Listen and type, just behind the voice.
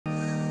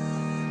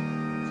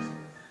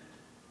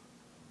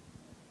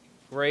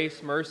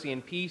Grace, mercy,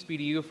 and peace be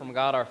to you from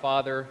God our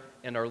Father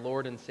and our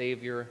Lord and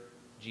Savior,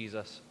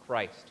 Jesus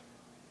Christ.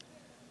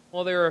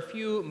 Well, there are a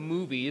few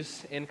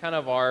movies in kind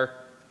of our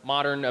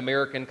modern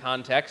American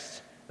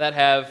context that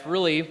have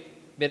really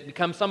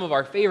become some of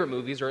our favorite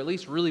movies, or at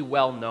least really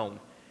well known.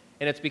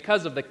 And it's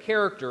because of the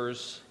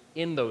characters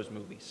in those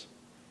movies.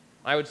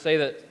 I would say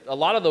that a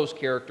lot of those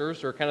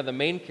characters, or kind of the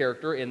main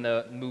character in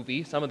the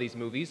movie, some of these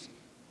movies,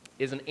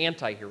 is an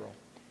anti-hero.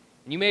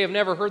 And you may have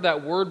never heard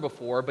that word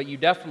before, but you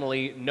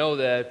definitely know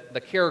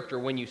the character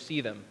when you see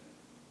them.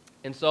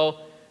 And so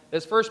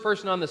this first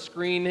person on the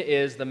screen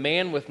is the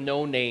man with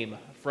no name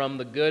from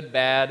The Good,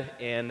 Bad,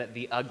 and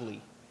the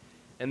Ugly.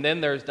 And then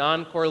there's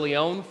Don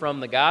Corleone from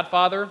The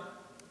Godfather.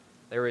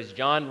 There is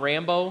John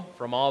Rambo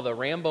from all the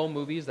Rambo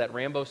movies, that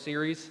Rambo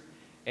series.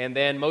 And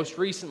then most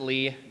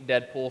recently,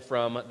 Deadpool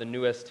from the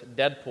newest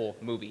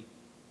Deadpool movie.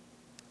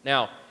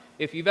 Now,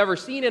 if you've ever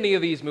seen any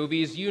of these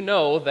movies, you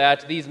know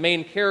that these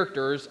main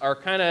characters are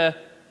kind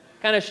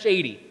of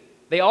shady.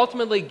 They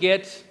ultimately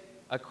get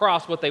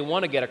across what they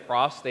want to get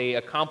across. They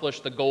accomplish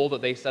the goal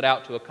that they set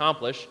out to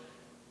accomplish,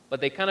 but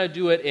they kind of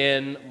do it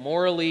in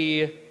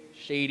morally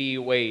shady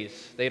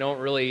ways. They don't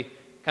really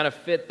kind of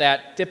fit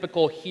that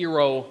typical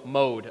hero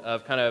mode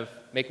of kind of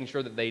making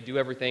sure that they do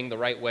everything the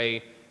right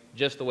way,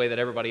 just the way that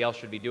everybody else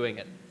should be doing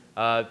it.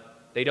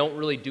 They don't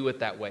really do it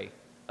that way.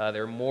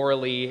 They're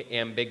morally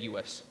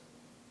ambiguous.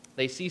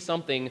 They see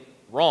something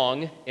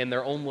wrong in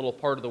their own little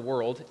part of the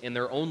world, in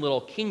their own little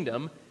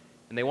kingdom,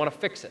 and they want to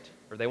fix it,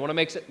 or they want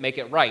to make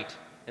it right.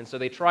 And so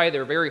they try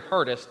their very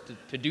hardest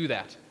to do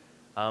that.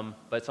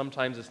 But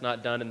sometimes it's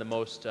not done in the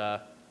most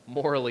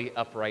morally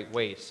upright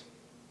ways.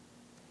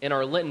 In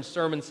our Lenten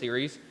sermon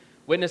series,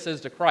 Witnesses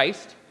to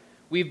Christ,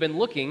 we've been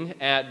looking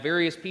at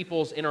various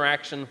people's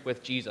interaction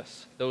with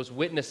Jesus, those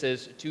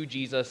witnesses to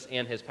Jesus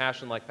and his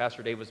passion, like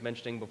Pastor Dave was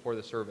mentioning before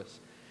the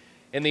service.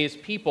 And these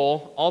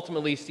people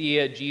ultimately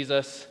see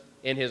Jesus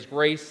in his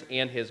grace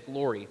and his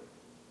glory.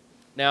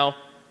 Now,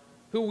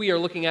 who we are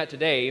looking at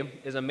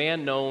today is a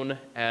man known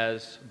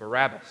as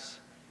Barabbas.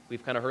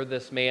 We've kind of heard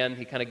this man.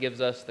 He kind of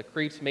gives us the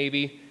creeps,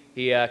 maybe.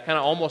 He kind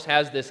of almost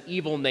has this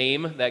evil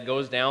name that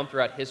goes down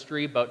throughout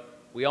history, but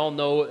we all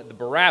know the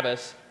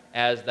Barabbas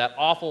as that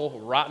awful,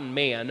 rotten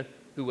man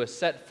who was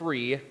set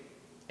free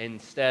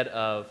instead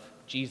of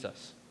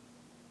Jesus.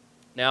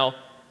 Now,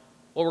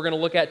 what we're going to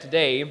look at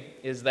today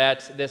is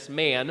that this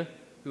man,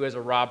 who is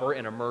a robber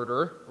and a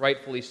murderer,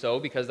 rightfully so,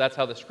 because that's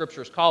how the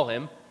scriptures call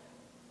him,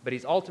 but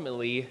he's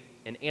ultimately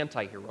an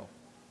anti-hero.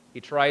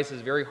 He tries his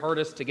very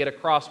hardest to get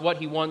across what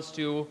he wants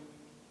to,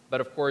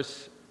 but of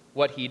course,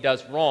 what he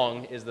does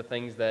wrong is the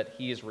things that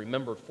he is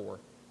remembered for.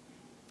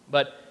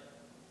 But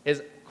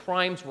his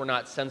crimes were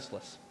not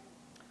senseless.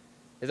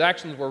 His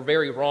actions were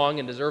very wrong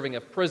and deserving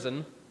of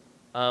prison,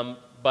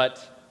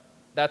 but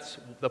that's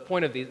the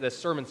point of this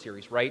sermon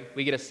series, right?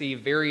 We get to see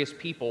various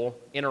people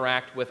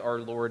interact with our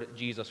Lord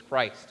Jesus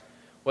Christ,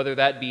 whether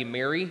that be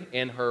Mary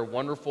and her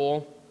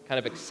wonderful kind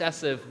of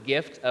excessive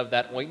gift of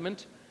that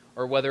ointment,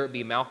 or whether it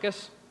be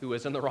Malchus, who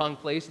was in the wrong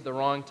place at the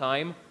wrong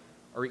time,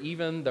 or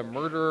even the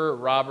murderer,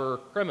 robber,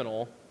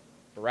 criminal,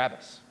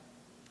 Barabbas.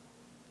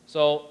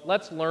 So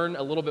let's learn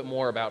a little bit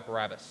more about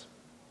Barabbas.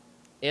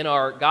 In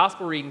our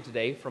gospel reading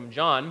today from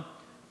John,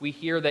 we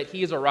hear that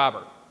he is a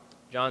robber.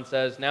 John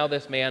says, now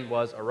this man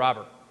was a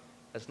robber.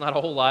 That's not a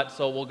whole lot,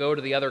 so we'll go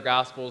to the other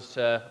Gospels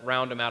to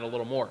round him out a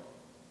little more.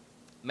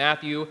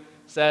 Matthew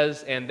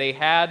says, and they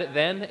had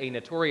then a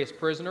notorious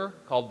prisoner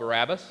called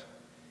Barabbas.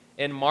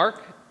 In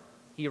Mark,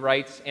 he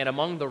writes, and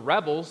among the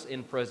rebels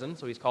in prison,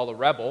 so he's called a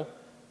rebel,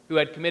 who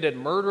had committed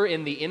murder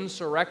in the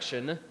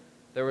insurrection,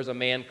 there was a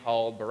man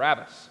called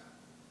Barabbas.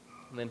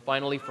 And then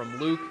finally from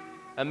Luke,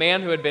 a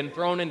man who had been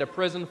thrown into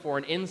prison for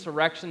an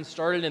insurrection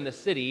started in the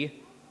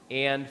city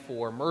and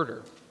for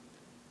murder.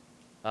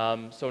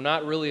 So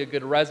not really a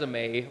good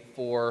resume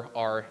for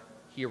our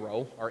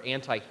hero, our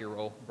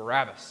anti-hero,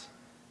 Barabbas.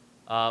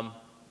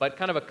 But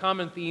kind of a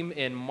common theme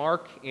in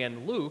Mark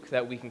and Luke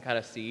that we can kind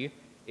of see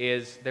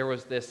is there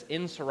was this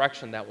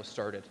insurrection that was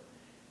started.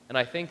 And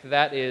I think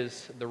that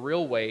is the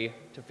real way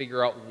to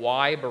figure out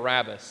why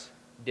Barabbas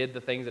did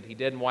the things that he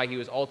did and why he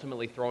was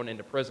ultimately thrown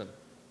into prison.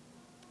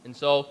 And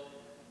so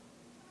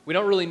we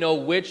don't really know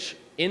which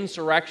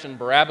insurrection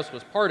Barabbas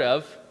was part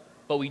of,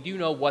 but we do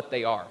know what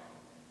they are.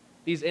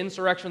 These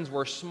insurrections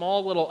were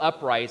small little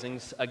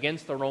uprisings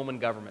against the Roman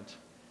government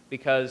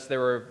because there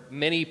were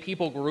many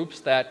people groups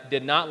that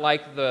did not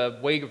like the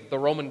way the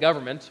Roman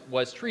government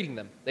was treating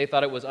them. They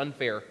thought it was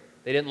unfair.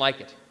 They didn't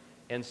like it.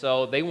 And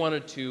so they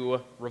wanted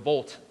to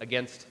revolt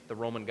against the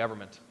Roman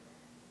government,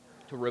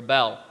 to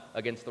rebel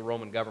against the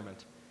Roman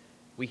government.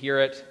 We hear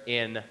it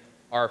in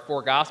our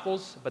four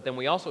Gospels, but then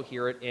we also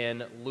hear it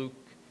in Luke,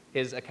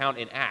 his account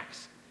in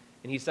Acts.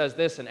 And he says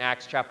this in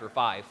Acts chapter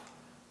 5.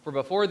 For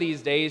before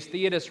these days,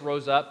 Theudas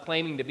rose up,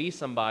 claiming to be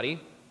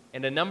somebody,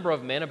 and a number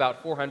of men,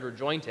 about 400,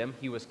 joined him.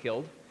 He was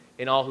killed,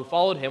 and all who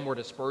followed him were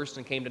dispersed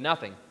and came to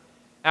nothing.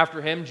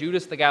 After him,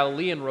 Judas the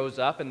Galilean rose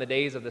up in the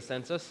days of the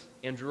census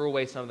and drew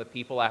away some of the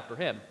people after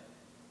him.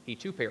 He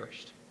too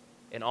perished,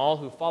 and all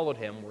who followed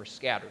him were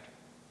scattered.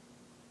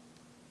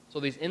 So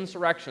these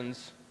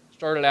insurrections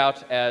started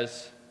out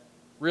as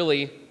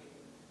really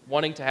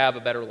wanting to have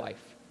a better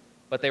life,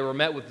 but they were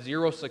met with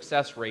zero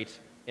success rate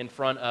in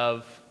front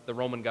of the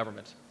Roman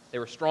government. They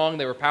were strong,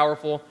 they were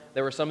powerful,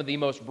 they were some of the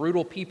most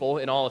brutal people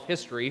in all of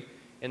history,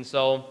 and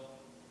so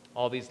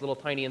all these little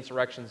tiny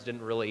insurrections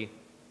didn't really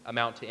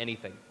amount to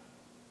anything.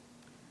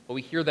 But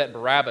we hear that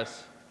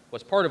Barabbas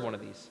was part of one of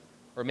these,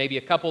 or maybe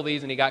a couple of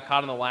these, and he got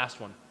caught in the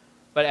last one.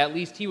 But at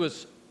least he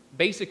was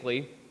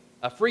basically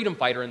a freedom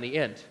fighter in the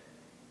end.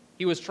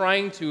 He was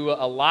trying to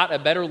allot a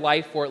better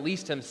life for at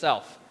least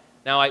himself.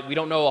 Now, we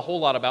don't know a whole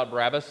lot about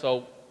Barabbas,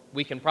 so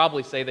we can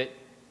probably say that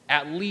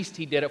at least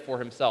he did it for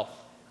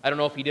himself. I don't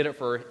know if he did it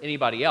for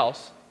anybody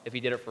else, if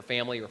he did it for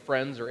family or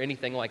friends or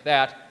anything like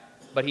that,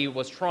 but he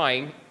was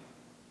trying,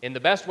 in the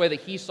best way that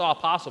he saw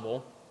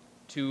possible,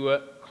 to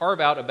carve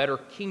out a better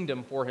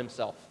kingdom for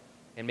himself,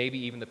 and maybe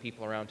even the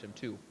people around him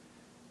too.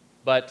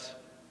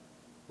 But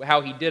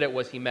how he did it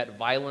was he met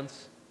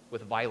violence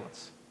with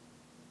violence.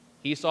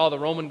 He saw the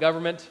Roman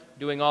government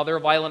doing all their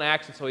violent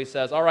acts, and so he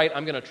says, all right,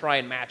 I'm going to try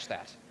and match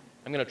that.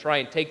 I'm going to try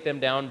and take them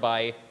down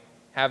by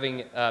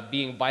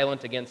being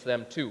violent against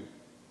them too.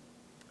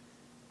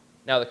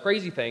 Now, the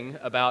crazy thing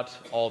about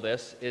all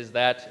this is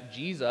that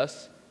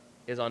Jesus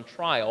is on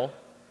trial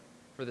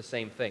for the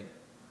same thing.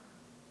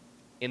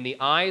 In the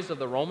eyes of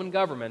the Roman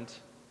government,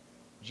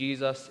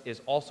 Jesus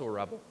is also a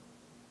rebel.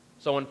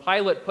 So when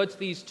Pilate puts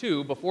these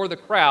two before the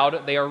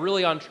crowd, they are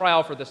really on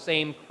trial for the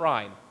same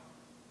crime.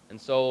 And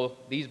so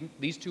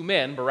these two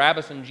men,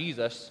 Barabbas and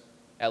Jesus,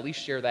 at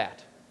least share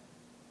that.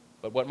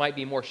 But what might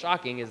be more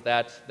shocking is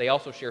that they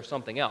also share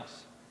something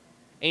else.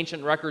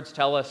 Ancient records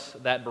tell us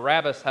that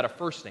Barabbas had a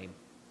first name,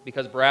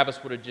 because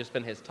Barabbas would have just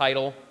been his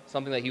title,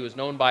 something that he was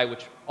known by,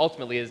 which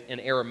ultimately is in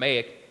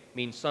Aramaic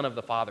means son of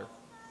the Father.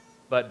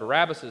 But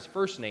Barabbas'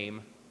 first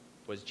name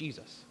was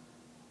Jesus.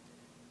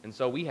 And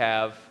so we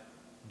have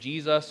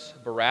Jesus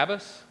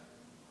Barabbas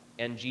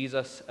and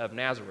Jesus of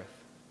Nazareth.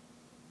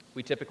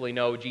 We typically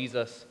know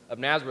Jesus of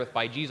Nazareth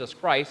by Jesus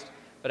Christ,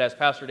 but as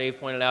Pastor Dave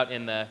pointed out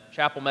in the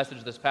chapel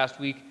message this past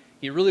week,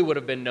 he really would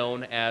have been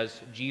known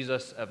as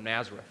Jesus of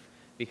Nazareth,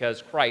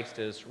 because Christ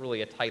is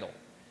really a title.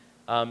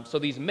 So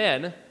these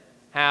men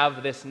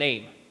have this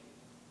name,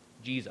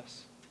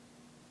 Jesus,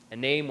 a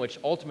name which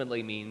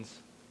ultimately means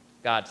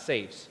God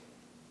saves,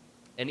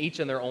 and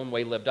each in their own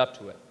way lived up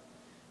to it.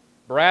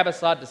 Barabbas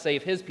sought to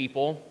save his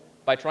people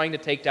by trying to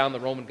take down the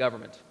Roman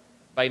government,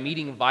 by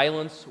meeting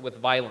violence with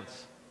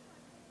violence,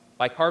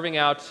 by carving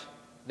out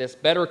this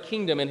better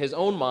kingdom in his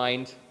own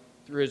mind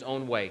through his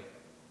own way.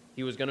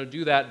 He was going to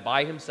do that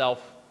by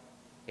himself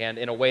and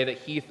in a way that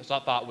he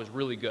thought was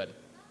really good.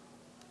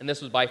 And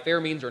this was by fair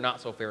means or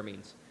not so fair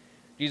means.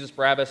 Jesus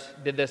Barabbas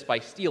did this by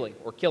stealing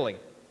or killing,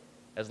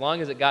 as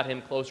long as it got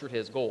him closer to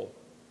his goal.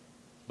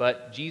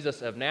 But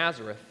Jesus of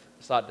Nazareth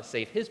sought to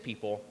save his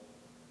people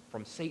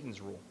from Satan's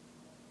rule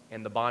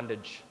and the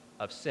bondage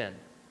of sin,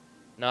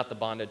 not the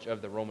bondage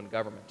of the Roman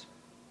government.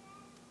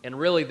 And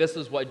really, this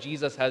is what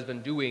Jesus has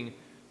been doing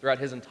throughout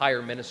his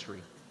entire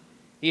ministry.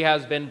 He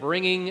has been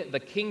bringing the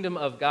kingdom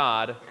of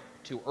God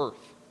to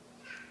earth.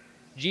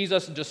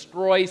 Jesus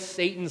destroys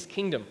Satan's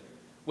kingdom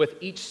with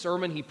each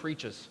sermon he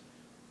preaches,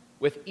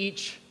 with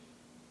each,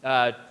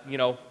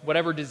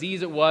 whatever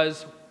disease it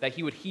was that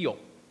he would heal.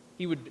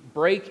 He would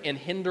break and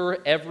hinder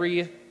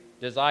every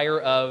desire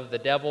of the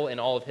devil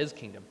and all of his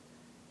kingdom.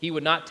 He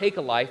would not take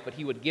a life, but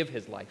he would give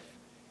his life.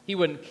 He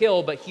wouldn't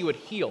kill, but he would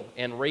heal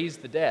and raise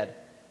the dead.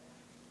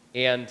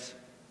 And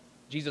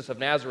Jesus of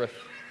Nazareth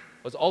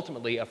was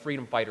ultimately a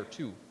freedom fighter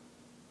too.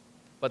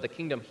 But the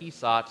kingdom he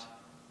sought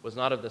was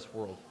not of this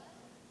world.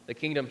 The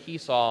kingdom he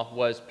saw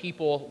was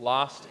people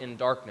lost in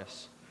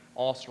darkness,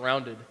 all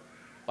surrounded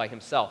by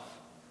himself,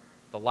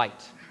 the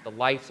light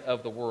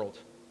of the world,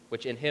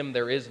 which in him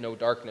there is no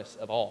darkness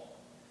at all.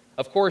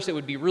 Of course, it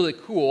would be really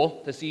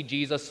cool to see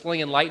Jesus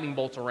slinging lightning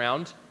bolts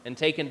around and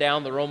taking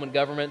down the Roman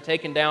government,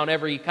 taking down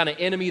every kind of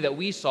enemy that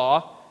we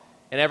saw,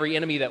 and every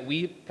enemy that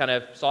we kind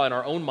of saw in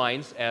our own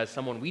minds as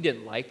someone we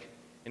didn't like,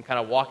 and kind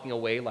of walking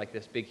away like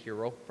this big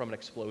hero from an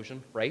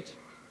explosion, right?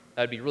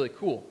 That would be really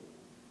cool.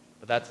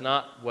 But that's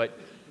not what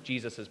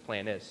Jesus'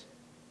 plan is.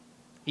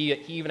 He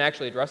even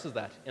actually addresses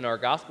that in our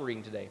gospel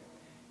reading today.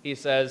 He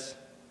says,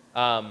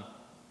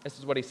 this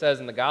is what he says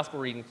in the gospel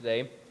reading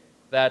today,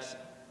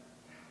 that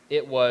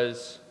it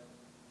was,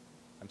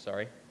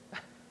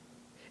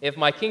 if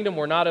my kingdom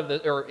were not of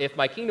the, or if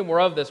my kingdom were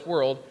of this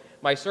world,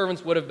 my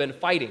servants would have been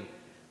fighting,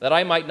 that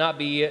I might not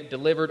be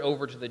delivered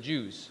over to the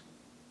Jews.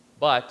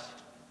 But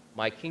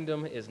my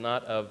kingdom is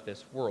not of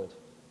this world.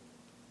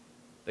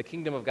 The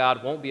kingdom of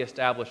God won't be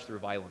established through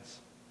violence.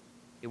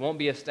 It won't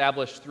be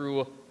established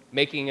through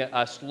making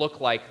us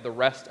look like the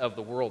rest of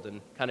the world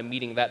and kind of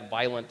meeting that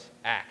violent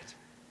act.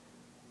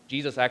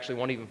 Jesus actually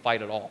won't even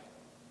fight at all.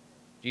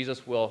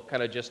 Jesus will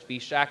kind of just be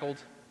shackled,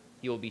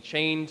 he will be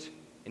chained,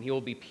 and he will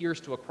be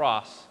pierced to a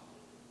cross,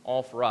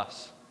 all for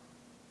us.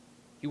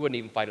 He wouldn't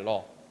even fight at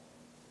all.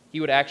 He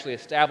would actually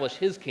establish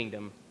his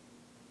kingdom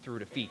through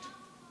defeat.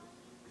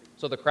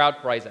 So the crowd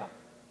cries out,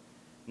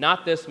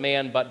 "Not this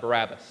man, but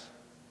Barabbas."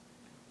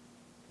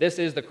 This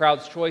is the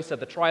crowd's choice at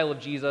the trial of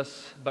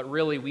Jesus, but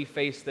really we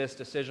face this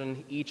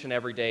decision each and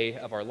every day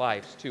of our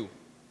lives too.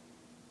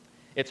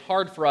 It's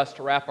hard for us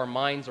to wrap our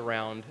minds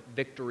around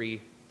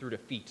victory through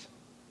defeat.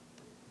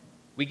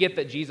 We get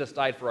that Jesus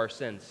died for our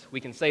sins. We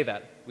can say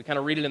that. We kind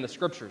of read it in the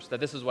Scriptures, that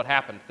this is what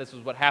happened. This is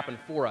what happened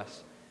for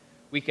us.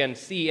 We can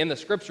see in the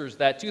Scriptures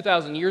that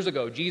 2,000 years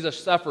ago,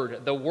 Jesus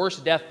suffered the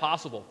worst death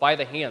possible by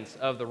the hands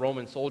of the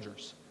Roman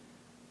soldiers.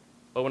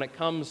 But when it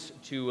comes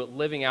to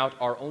living out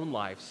our own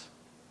lives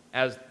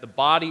as the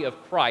body of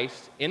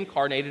Christ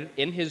incarnated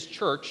in His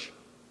church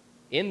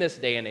in this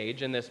day and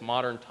age, in this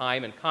modern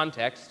time and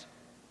context,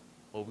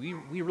 well,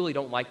 we really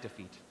don't like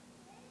defeat.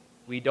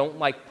 We don't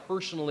like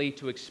personally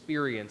to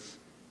experience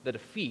the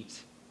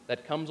defeat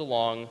that comes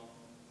along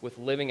with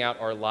living out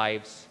our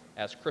lives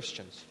as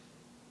Christians.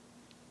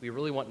 We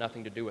really want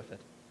nothing to do with it.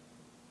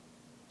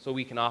 So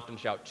we can often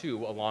shout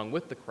too, along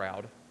with the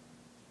crowd,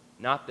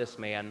 not this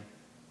man,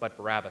 but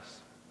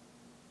Barabbas.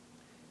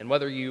 And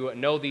whether you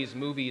know these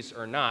movies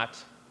or not,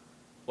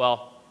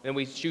 well, then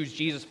we choose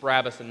Jesus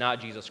Barabbas and not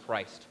Jesus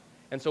Christ.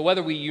 And so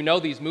whether you know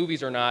these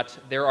movies or not,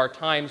 there are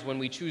times when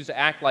we choose to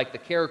act like the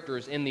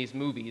characters in these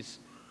movies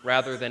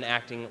rather than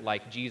acting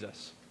like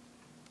Jesus.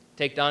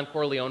 Take Don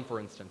Corleone, for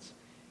instance.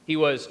 He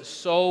was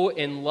so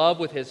in love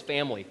with his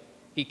family.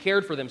 He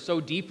cared for them so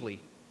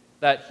deeply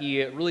that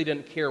he really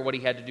didn't care what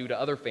he had to do to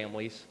other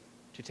families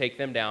to take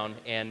them down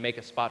and make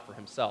a spot for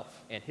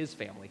himself and his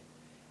family.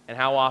 And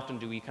how often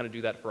do we kind of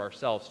do that for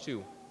ourselves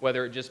too?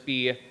 Whether it just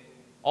be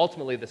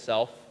ultimately the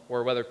self,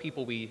 or whether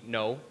people we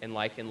know and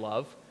like and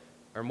love,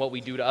 or what we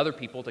do to other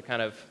people to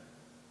kind of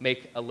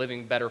make a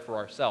living better for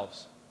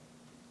ourselves.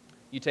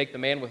 You take the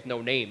man with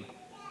no name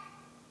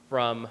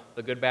from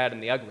The Good, Bad,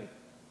 and the Ugly.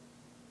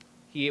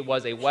 He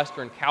was a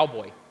Western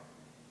cowboy.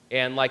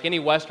 And like any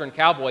Western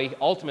cowboy,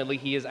 ultimately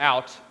he is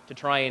out to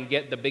try and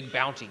get the big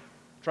bounty,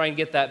 try and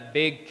get that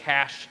big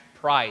cash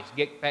prize,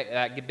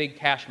 get big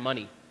cash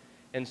money.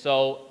 And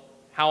so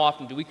how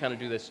often do we kind of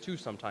do this too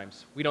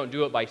sometimes? We don't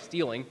do it by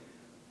stealing,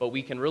 but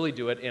we can really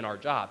do it in our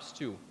jobs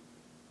too.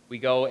 We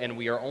go and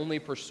we are only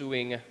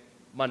pursuing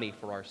money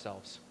for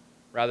ourselves,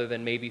 rather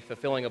than maybe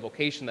fulfilling a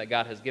vocation that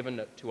God has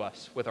given to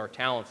us with our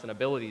talents and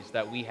abilities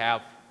that we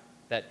have,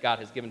 that God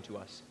has given to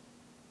us.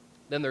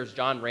 Then there's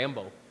John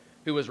Rambo,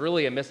 who was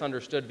really a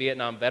misunderstood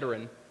Vietnam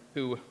veteran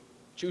who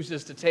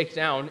chooses to take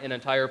down an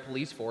entire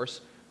police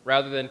force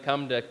rather than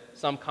come to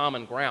some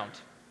common ground.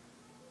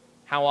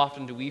 How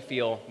often do we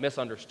feel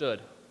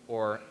misunderstood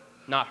or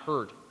not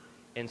heard?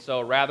 And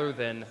so rather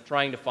than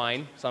trying to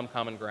find some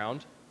common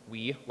ground,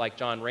 we, like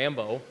John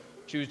Rambo,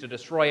 choose to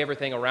destroy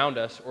everything around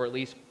us, or at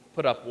least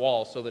put up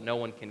walls so that no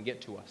one can get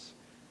to us.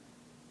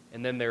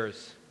 And then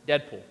there's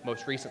Deadpool,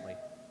 most recently.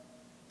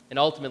 And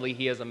ultimately,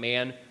 he is a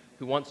man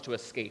who wants to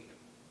escape.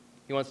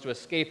 He wants to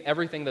escape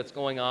everything that's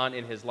going on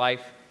in his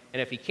life,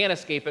 and if he can't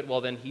escape it,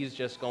 well, then he's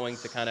just going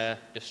to kind of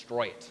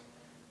destroy it.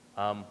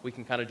 We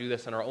can kind of do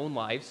this in our own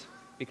lives,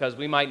 because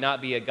we might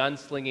not be a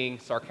gunslinging,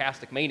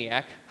 sarcastic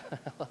maniac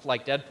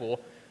like Deadpool,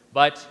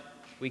 but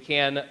we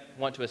can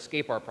want to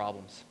escape our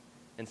problems.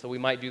 And so we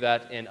might do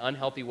that in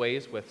unhealthy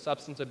ways with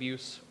substance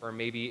abuse, or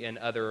maybe in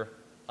other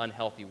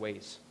unhealthy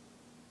ways.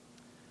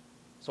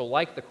 So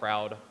like the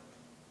crowd,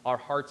 our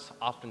hearts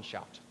often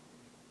shout,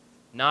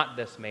 not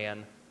this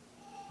man,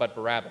 but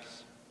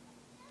Barabbas.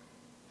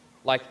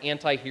 Like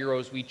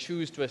anti-heroes, we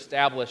choose to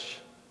establish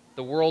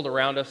the world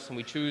around us, and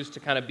we choose to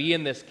kind of be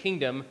in this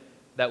kingdom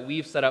that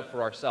we've set up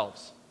for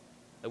ourselves,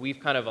 that we've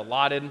kind of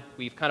allotted,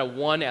 we've kind of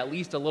won at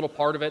least a little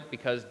part of it,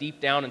 because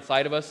deep down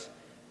inside of us,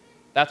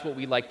 that's what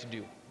we like to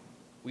do.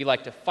 We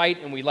like to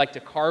fight, and we like to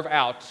carve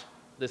out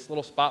this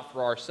little spot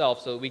for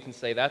ourselves so that we can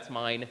say, that's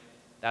mine,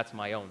 that's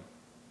my own.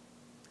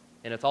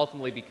 And it's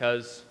ultimately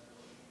because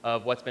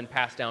of what's been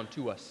passed down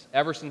to us.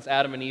 Ever since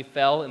Adam and Eve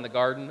fell in the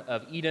Garden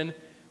of Eden,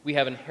 we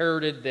have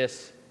inherited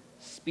this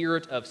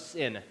spirit of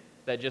sin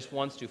that just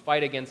wants to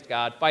fight against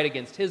God, fight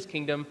against His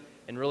kingdom,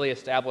 and really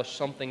establish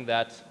something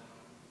that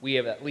we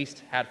have at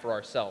least had for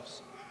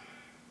ourselves.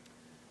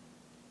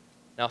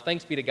 Now,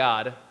 thanks be to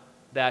God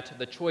that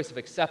the choice of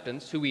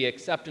acceptance, who we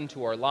accept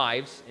into our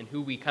lives and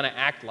who we kind of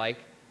act like,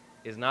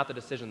 is not the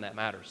decision that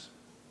matters.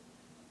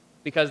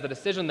 Because the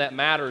decision that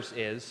matters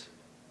is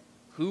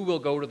who will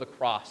go to the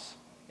cross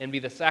and be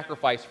the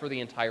sacrifice for the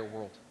entire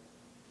world.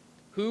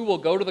 Who will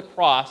go to the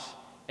cross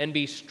and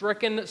be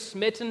stricken,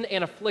 smitten,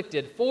 and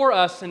afflicted for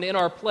us and in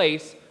our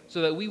place,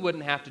 so that we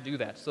wouldn't have to do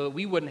that, so that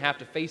we wouldn't have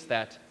to face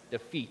that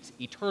defeat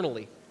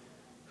eternally.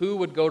 Who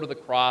would go to the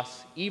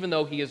cross, even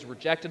though he is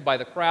rejected by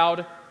the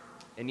crowd,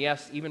 and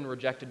yes, even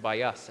rejected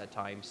by us at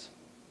times,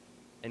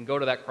 and go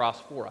to that cross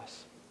for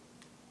us?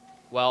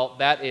 Well,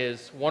 that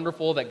is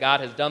wonderful that God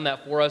has done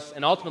that for us,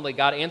 and ultimately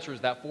God answers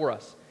that for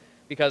us,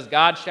 because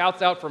God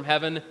shouts out from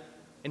heaven,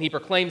 and he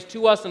proclaims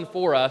to us and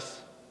for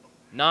us,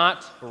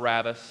 not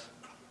Barabbas,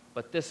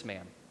 but this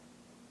man,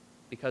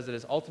 because it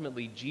is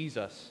ultimately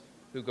Jesus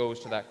who goes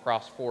to that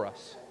cross for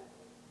us.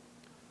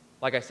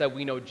 Like I said,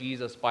 we know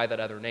Jesus by that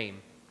other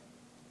name,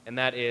 and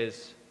that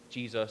is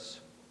Jesus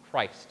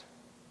Christ.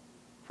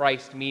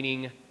 Christ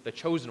meaning the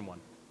chosen one.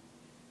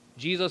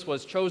 Jesus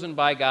was chosen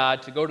by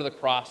God to go to the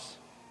cross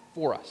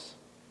for us,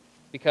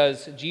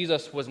 because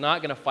Jesus was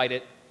not going to fight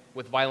it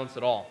with violence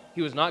at all.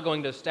 He was not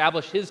going to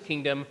establish his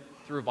kingdom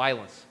through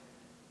violence,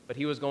 but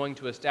he was going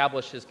to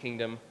establish his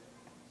kingdom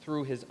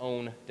through his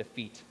own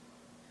defeat.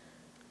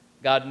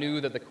 God knew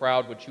that the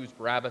crowd would choose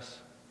Barabbas.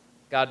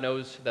 God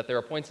knows that there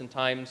are points and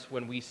times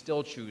when we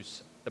still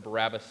choose the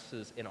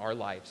Barabbases in our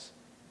lives.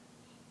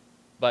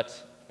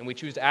 And we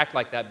choose to act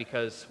like that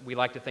because we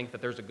like to think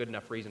that there's a good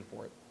enough reason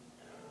for it.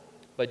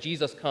 But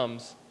Jesus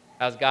comes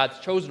as God's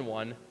chosen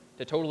one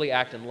to totally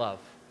act in love,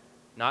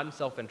 not in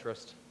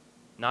self-interest,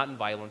 not in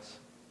violence,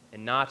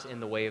 and not in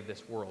the way of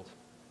this world,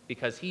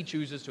 because he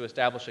chooses to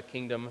establish a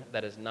kingdom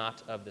that is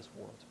not of this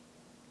world.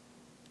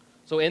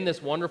 So in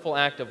this wonderful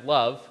act of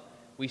love,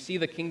 we see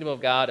the kingdom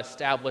of God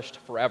established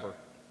forever.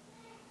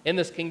 In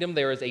this kingdom,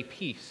 there is a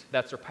peace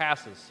that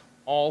surpasses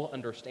all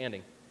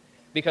understanding,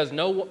 because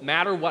no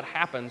matter what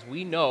happens,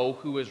 we know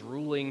who is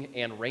ruling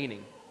and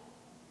reigning.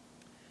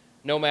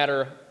 No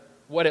matter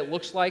what it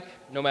looks like,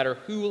 no matter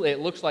who it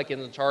looks like is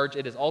in charge,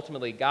 it is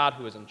ultimately God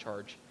who is in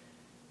charge.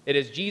 It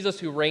is Jesus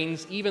who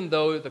reigns even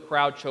though the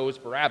crowd chose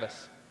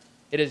Barabbas.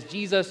 It is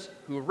Jesus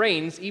who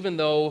reigns even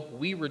though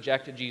we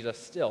rejected Jesus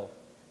still.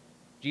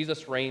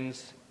 Jesus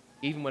reigns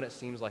even when it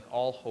seems like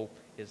all hope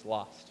is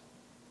lost.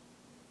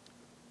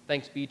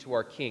 Thanks be to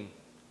our King,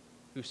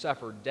 who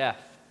suffered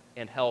death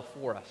and hell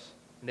for us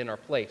and in our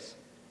place,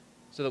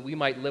 so that we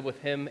might live with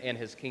him and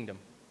his kingdom,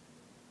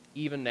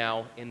 even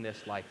now in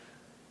this life.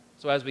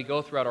 So as we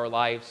go throughout our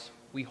lives,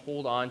 we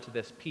hold on to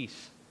this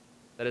peace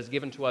that is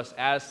given to us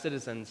as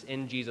citizens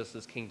in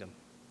Jesus' kingdom,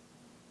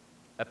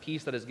 a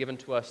peace that is given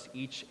to us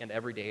each and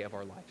every day of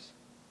our lives.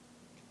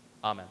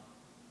 Amen.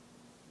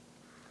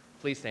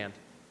 Please stand.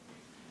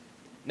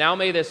 Now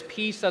may this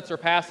peace that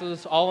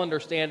surpasses all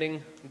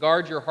understanding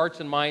guard your hearts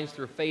and minds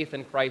through faith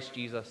in Christ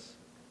Jesus.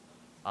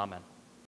 Amen.